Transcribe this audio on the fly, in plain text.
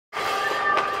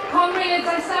Comrades,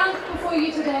 I stand before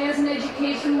you today as an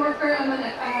education worker. I'm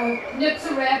a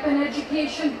NIPSA rep in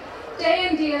education, day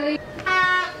and daily.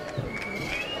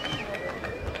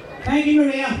 Thank you,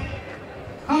 Maria.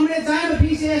 Comrades, I am a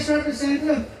PCS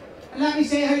representative, and let me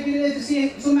say how good it is to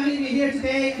see so many of you here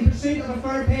today in pursuit of a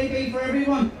fair pay deal for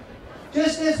everyone.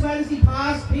 Just this Wednesday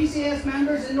past, PCS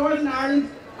members in Northern Ireland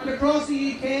and across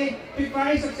the UK took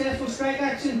very successful strike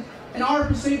action in our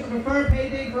pursuit of a fair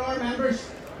pay deal for our members.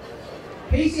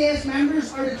 PCS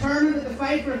members are determined that the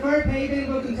fight for a fair pay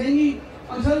deal will continue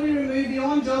until we remove the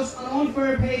unjust and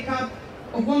unfair pay cap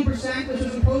of 1% which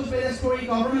was imposed by this Tory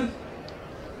government.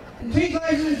 In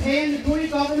 2010, the Tory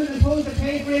government imposed a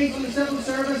pay freeze on the civil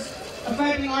service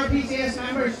affecting our PCS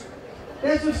members.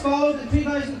 This was followed in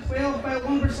 2012 by a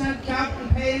 1% cap on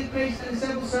pay increase in the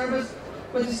civil service,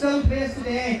 which is still in place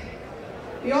today.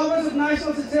 The Office of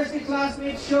National Statistics last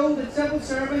week showed that civil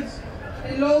servants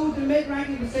in low to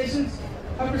mid-ranking positions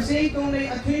have received only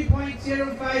a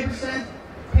 2.05%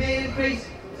 pay increase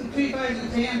since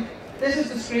 2010. This is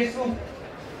disgraceful.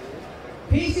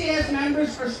 PCS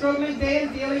members are struggling day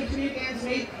and daily to make ends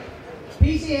meet.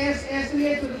 PCS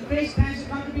estimates with increased pension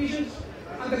contributions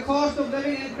and the cost of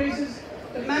living increases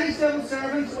that many civil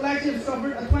servants will actually have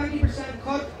suffered a 20%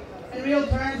 cut in real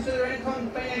terms to their income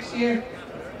by next year.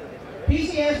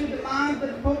 PCS would demand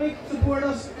that the public support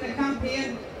us in a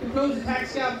campaign to close the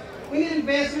tax gap. We need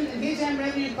investment in HM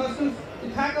revenue and customs to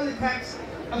tackle the tax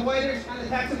avoiders and the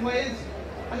tax avoidance,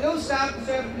 and those staff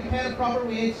deserve to be paid a proper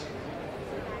wage.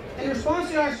 In response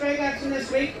to our strike action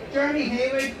this week, Jeremy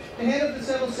Haywood, the head of the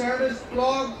civil service,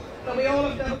 blogged that we all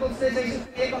have difficult decisions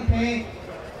to make on pay.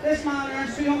 This man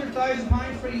earns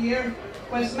 £200,000 per year,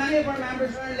 whilst many of our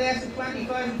members earn less than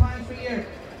 £20,000 per year.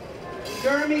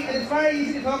 Jeremy, it is very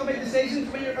easy to talk about decisions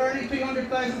when you're earning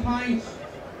 £200,000.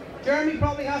 Jeremy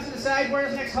probably has to decide where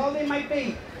his next holiday might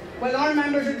be, while our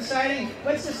members are deciding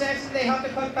which necessity they have to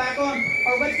cut back on,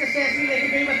 or which necessity they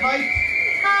can do without.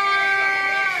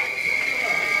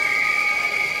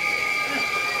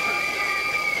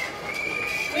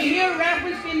 We hear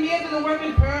reference being made to the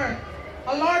working poor.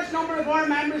 A large number of our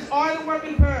members are the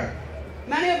working poor.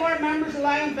 Many of our members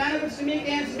rely on benefits to make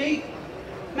ends meet.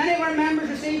 Many of our members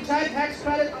receive child tax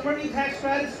credit and working tax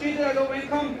credits due to their low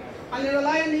income, and they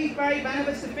rely on these very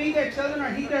benefits to feed their children or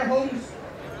heat their homes.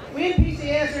 We in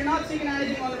PCS are not seeking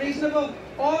anything unreasonable.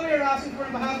 All we are asking for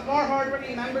on behalf of our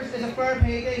hard-working members is a fair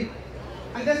pay deal,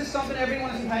 and this is something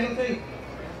everyone is entitled to.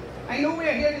 I know we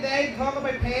are here today to talk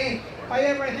about pay.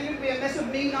 However, I think it would be amiss of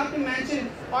me not to mention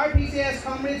our PCS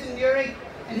comrades in Geraghty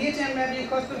and HM Revenue and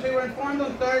Customs who were informed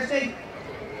on Thursday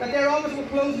that their office will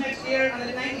close next year and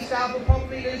that 90 staff will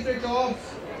probably lose their jobs.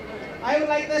 I would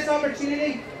like this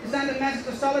opportunity to send a message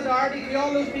of solidarity to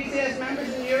all those PCS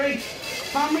members in Geraghty.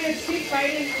 Comrades, keep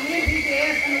fighting, and we in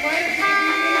PCS and the wider trade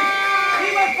union, we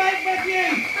will fight with you!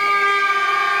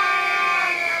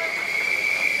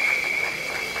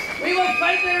 We will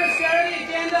fight their austerity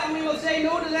agenda, and we will say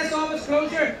no to this office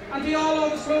closure and to all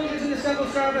office closures in the civil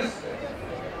service.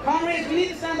 Comrades, we need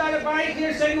to send out a very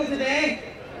clear signal today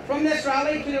from this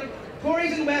rally to the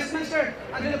Tories in Westminster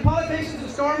and to the politicians in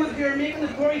Stormont who are making the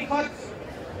Tory cuts.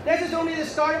 This is only the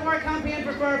start of our campaign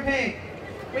for fair pay.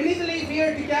 We need to leave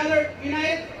here together,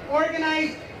 united,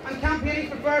 organised and campaigning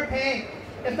for fair pay.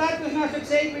 If that does not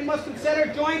succeed, we must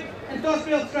consider joint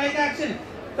industrial strike action.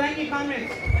 Thank you,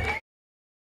 comrades.